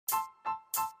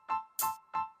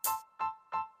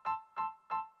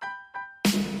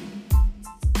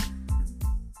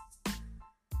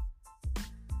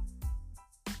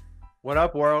What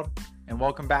up, world? And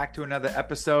welcome back to another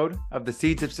episode of the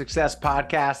Seeds of Success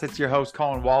podcast. It's your host,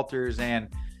 Colin Walters, and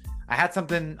I had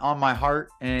something on my heart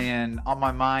and on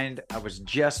my mind. I was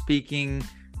just speaking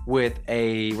with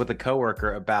a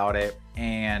coworker about it,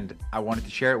 and I wanted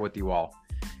to share it with you all.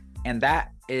 And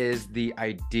that is the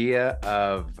idea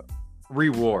of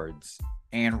rewards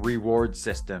and reward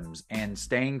systems and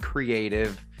staying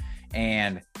creative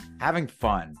and having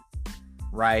fun,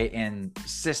 right? And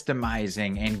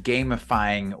systemizing and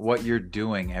gamifying what you're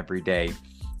doing every day.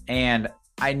 And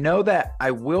I know that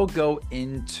I will go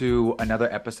into another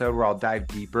episode where I'll dive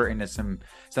deeper into some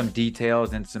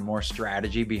details and some more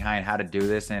strategy behind how to do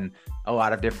this in a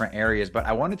lot of different areas. But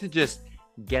I wanted to just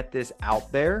get this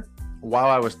out there while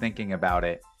I was thinking about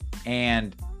it.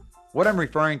 And what I'm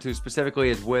referring to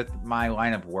specifically is with my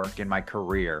line of work and my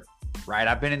career, right?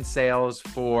 I've been in sales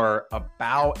for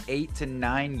about 8 to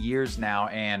 9 years now,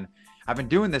 and I've been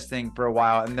doing this thing for a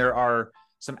while. And there are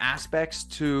some aspects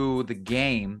to the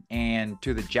game and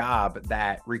to the job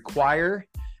that require,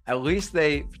 at least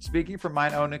speaking from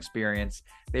my own experience,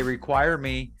 they require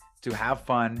me to have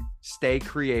fun, stay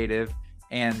creative,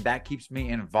 and that keeps me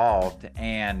involved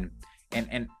and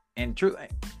truly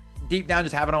deep down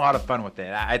just having a lot of fun with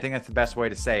it. I think that's the best way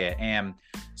to say it. And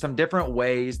some different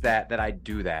ways that I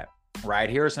do that, right?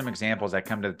 Here are some examples that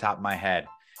come to the top of my head.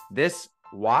 This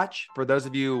watch, for those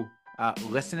of you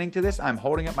listening to this, I'm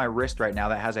holding up my wrist right now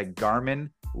that has a Garmin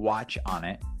watch on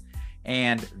it.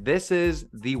 And this is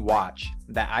the watch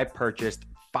that I purchased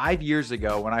 5 years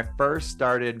ago when I first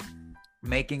started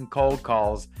making cold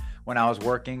calls when I was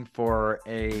working for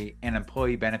an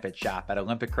employee benefit shop at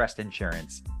Olympic Crest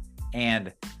Insurance.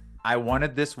 And I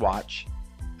wanted this watch.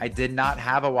 I did not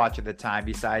have a watch at the time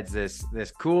besides this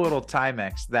cool little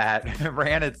Timex that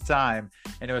ran its time,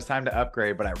 and it was time to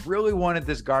upgrade. But I really wanted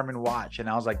this Garmin watch, and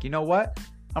I was like, you know what?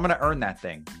 I'm going to earn that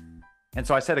thing. And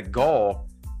so I set a goal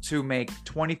to make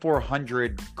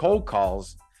 2,400 cold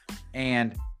calls,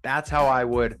 and that's how I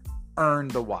would earn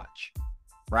the watch,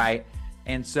 right?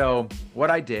 And so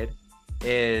what I did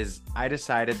is I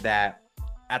decided that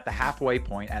at the halfway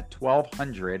point, at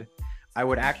 1,200, I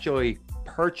would actually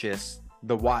purchase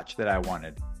the watch that I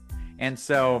wanted. And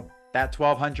so that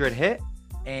 1,200 hit,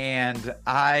 and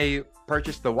I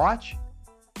purchased the watch.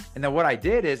 And then what I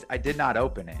did is I did not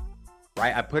open it,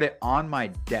 right? I put it on my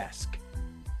desk,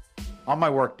 on my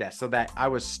work desk, so that I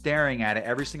was staring at it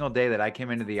every single day that I came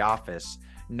into the office,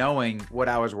 knowing what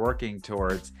I was working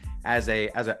towards as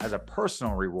a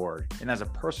personal reward and as a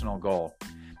personal goal.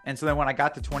 And so then when I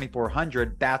got to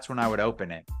 2,400, that's when I would open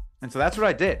it. And so that's what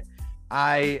I did.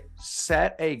 I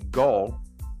set a goal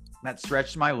that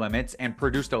stretched my limits and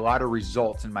produced a lot of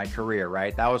results in my career,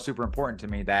 right? That was super important to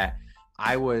me, that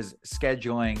I was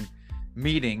scheduling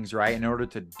meetings, right? In order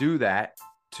to do that,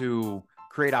 to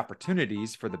create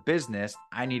opportunities for the business,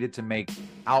 I needed to make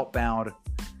outbound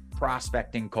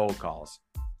prospecting cold calls.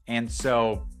 And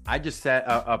so I just set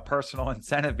a personal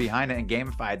incentive behind it and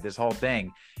gamified this whole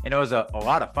thing. And it was a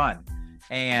lot of fun.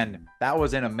 And that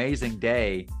was an amazing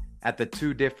day at the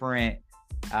two different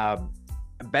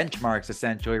benchmarks,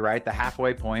 essentially, right? The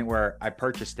halfway point where I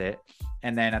purchased it,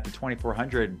 and then at the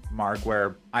 2,400 mark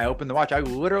where I opened the watch. I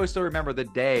literally still remember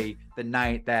the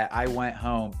night that I went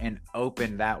home and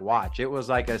opened that watch. It was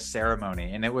like a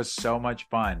ceremony, and it was so much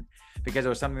fun because it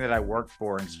was something that I worked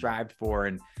for and strived for.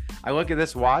 And I look at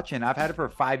this watch, and I've had it for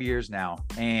 5 years now,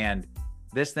 and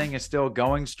this thing is still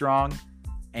going strong.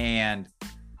 And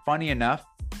funny enough,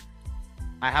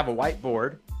 I have a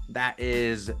whiteboard that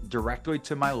is directly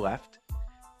to my left.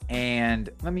 And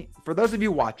for those of you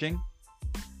watching,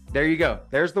 there you go.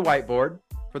 There's the whiteboard.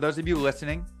 For those of you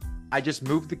listening, I just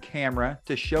moved the camera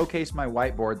to showcase my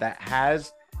whiteboard that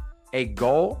has a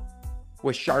goal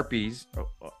with Sharpies.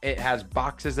 It has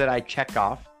boxes that I check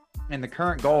off. And the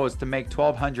current goal is to make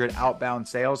 1,200 outbound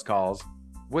sales calls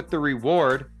with the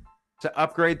reward to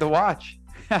upgrade the watch.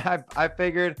 I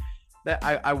figured that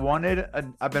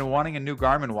I've been wanting a new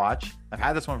Garmin watch. I've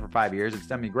had this one for 5 years. It's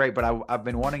done me great, but I've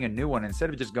been wanting a new one.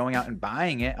 Instead of just going out and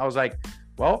buying it, I was like,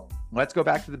 well, let's go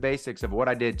back to the basics of what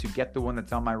I did to get the one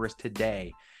that's on my wrist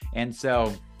today. And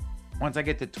so once I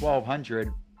get to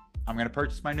 1,200, I'm going to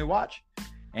purchase my new watch.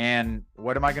 And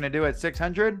what am I going to do at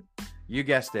 600? You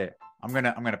guessed it. I'm going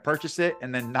to purchase it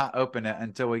and then not open it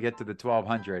until we get to the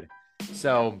 1,200.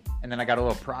 So, and then I got a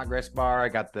little progress bar. I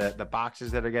got the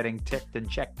boxes that are getting ticked and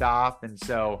checked off. And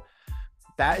so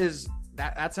that's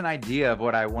an idea of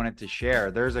what I wanted to share.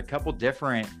 There's a couple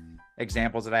different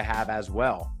examples that I have as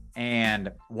well.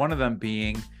 And one of them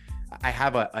being, I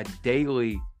have a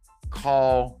daily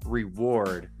call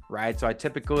reward, right? So I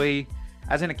typically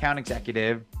as an account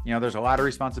executive, there's a lot of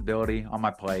responsibility on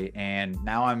my plate. And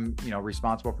now I'm,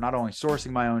 responsible for not only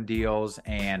sourcing my own deals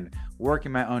and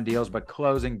working my own deals, but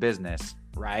closing business,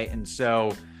 right? And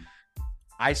so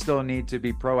I still need to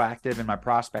be proactive in my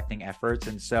prospecting efforts.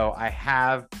 And so I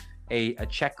have a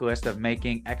checklist of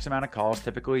making X amount of calls,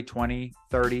 typically 20,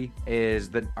 30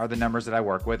 are the numbers that I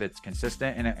work with. It's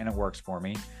consistent and it works for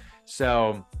me.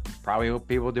 So probably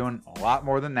people doing a lot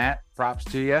more than that. Props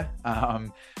to you.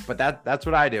 But that's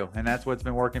what I do. And that's what's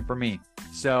been working for me.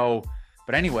 So,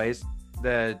 but anyways,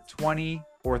 the 20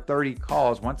 or 30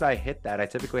 calls, once I hit that, I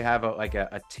typically have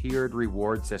a tiered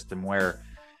reward system where,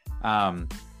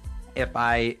 if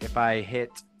I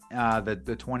hit,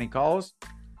 the 20 calls,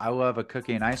 I love a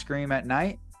cookie and ice cream at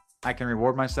night. I can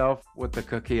reward myself with the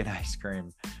cookie and ice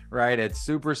cream, right? It's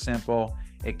super simple.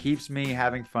 It keeps me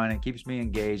having fun. It keeps me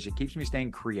engaged. It keeps me staying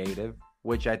creative,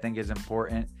 which I think is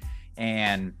important.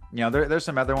 And, there's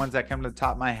some other ones that come to the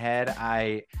top of my head.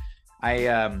 I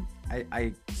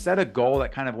set a goal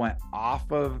that kind of went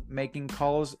off of making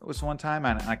calls this one time,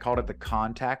 and I called it the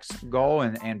contacts goal.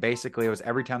 And basically it was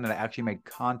every time that I actually made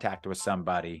contact with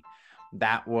somebody,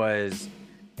 that's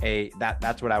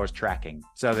what I was tracking.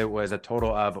 So there was a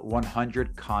total of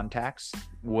 100 contacts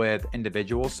with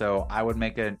individuals. So I would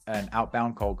make an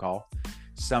outbound cold call.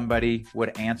 Somebody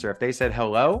would answer. If they said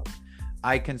hello,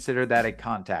 I consider that a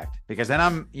contact, because then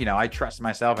I trust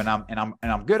myself and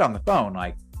I'm good on the phone.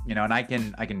 And I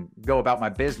can go about my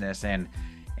business and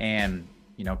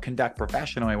conduct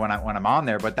professionally when I'm on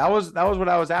there. But that was what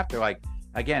I was after. Like,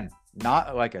 again,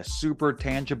 not like a super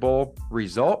tangible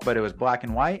result, but it was black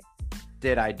and white.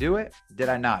 Did I do it? Did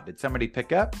I not? Did somebody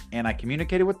pick up and I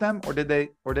communicated with them, or did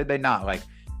they not? Like,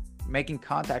 making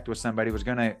contact with somebody was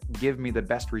going to give me the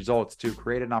best results to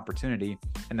create an opportunity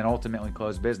and then ultimately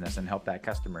close business and help that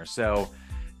customer. So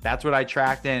that's what I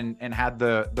tracked and had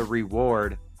the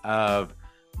reward of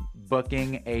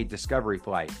booking a discovery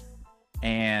flight.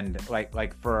 And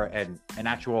like for an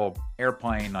actual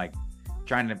airplane, like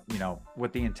trying to,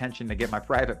 with the intention to get my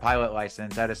private pilot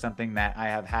license. That is something that I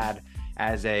have had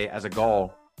as a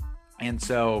goal. And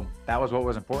so that was what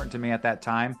was important to me at that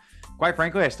time. Quite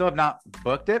frankly, I still have not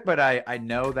booked it, but I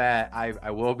know that I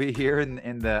will be here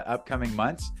in the upcoming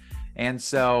months. And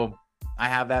so I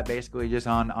have that basically just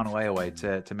on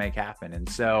layaway to make happen. And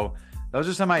so those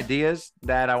are some ideas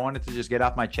that I wanted to just get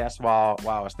off my chest while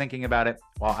I was thinking about it,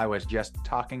 while I was just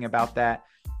talking about that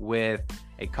with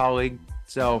a colleague.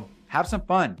 So have some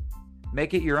fun,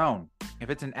 make it your own. If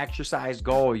it's an exercise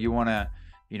goal, you want to,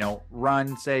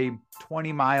 run, say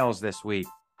 20 miles this week,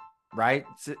 right?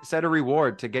 Set a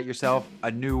reward to get yourself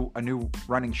a new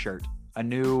running shirt, a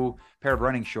new pair of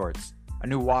running shorts, a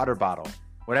new water bottle,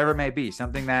 whatever it may be,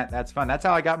 something that's fun. That's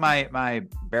how I got my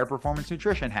Bear Performance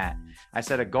Nutrition hat. I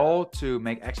set a goal to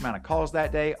make X amount of calls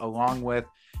that day, along with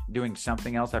doing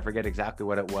something else. I forget exactly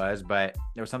what it was, but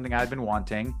it was something I'd been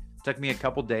wanting. It took me a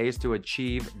couple days to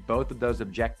achieve both of those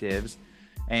objectives.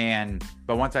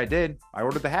 But once I did, I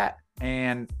ordered the hat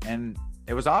and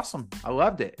it was awesome. I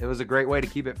loved it. It was a great way to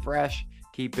keep it fresh,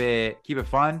 keep it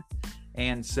fun.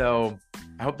 And so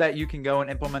I hope that you can go and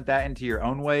implement that into your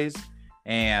own ways.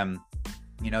 And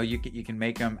you can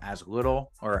make them as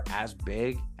little or as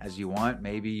big as you want.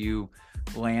 Maybe you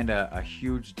land a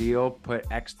huge deal, put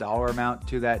X dollar amount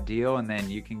to that deal, and then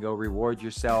you can go reward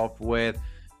yourself with,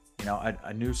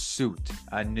 a new suit,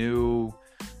 a new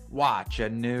watch, a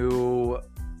new,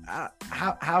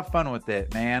 have fun with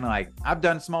it, man. Like, I've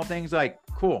done small things like,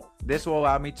 cool, this will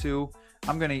allow me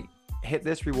I'm going to hit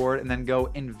this reward and then go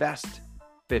invest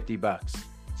 $50,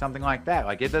 something like that.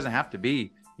 Like, it doesn't have to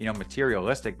be,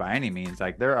 materialistic by any means.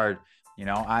 Like, there are,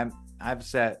 I've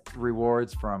set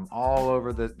rewards from all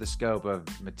over the scope of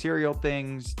material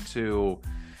things to,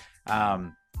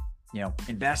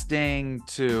 investing,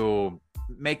 to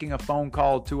making a phone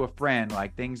call to a friend,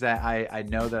 like things that I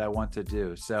know that I want to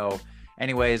do. So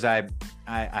anyways, I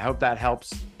hope that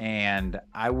helps. And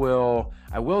I will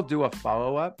do a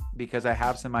follow-up, because I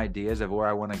have some ideas of where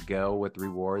I want to go with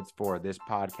rewards for this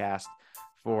podcast,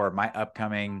 for my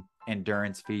upcoming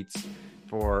endurance feats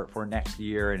for next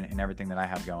year and everything that I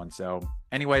have going. So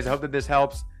anyways, I hope that this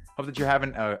helps. Hope that you're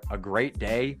having a great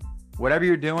day. Whatever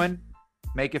you're doing,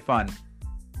 make it fun.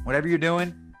 Whatever you're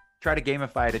doing, try to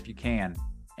gamify it if you can.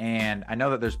 And I know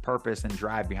that there's purpose and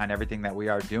drive behind everything that we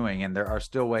are doing. And there are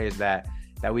still ways that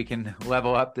we can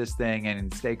level up this thing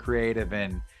and stay creative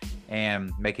and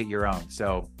make it your own.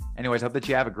 So anyways, hope that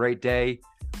you have a great day.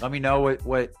 Let me know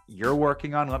what you're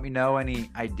working on. Let me know any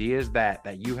ideas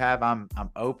that you have. I'm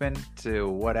open to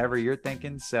whatever you're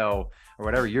thinking, or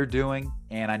whatever you're doing.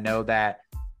 And I know that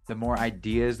the more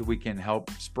ideas we can help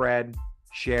spread,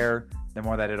 share, the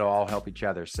more that it'll all help each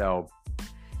other. So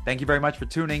thank you very much for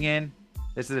tuning in.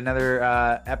 This is another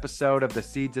episode of the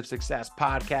Seeds of Success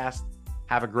podcast.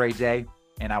 Have a great day,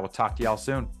 and I will talk to y'all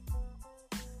soon.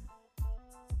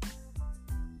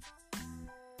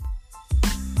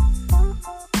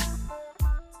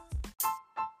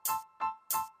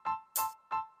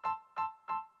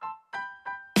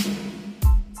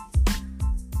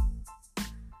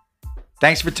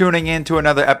 Thanks for tuning in to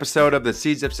another episode of the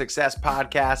Seeds of Success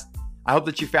podcast. I hope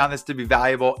that you found this to be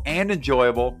valuable and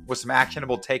enjoyable with some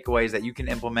actionable takeaways that you can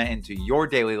implement into your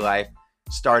daily life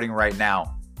starting right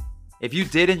now. If you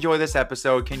did enjoy this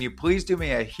episode, can you please do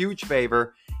me a huge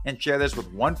favor and share this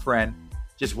with one friend?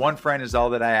 Just one friend is all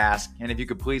that I ask. And if you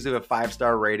could please leave a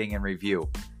 5-star rating and review.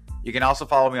 You can also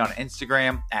follow me on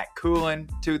Instagram at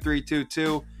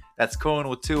Coolin2322. That's Coolin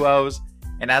with 2 O's.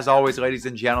 And as always, ladies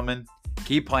and gentlemen,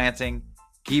 keep planting,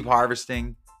 keep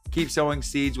harvesting, keep sowing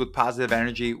seeds with positive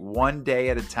energy one day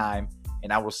at a time,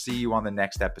 and I will see you on the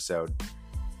next episode.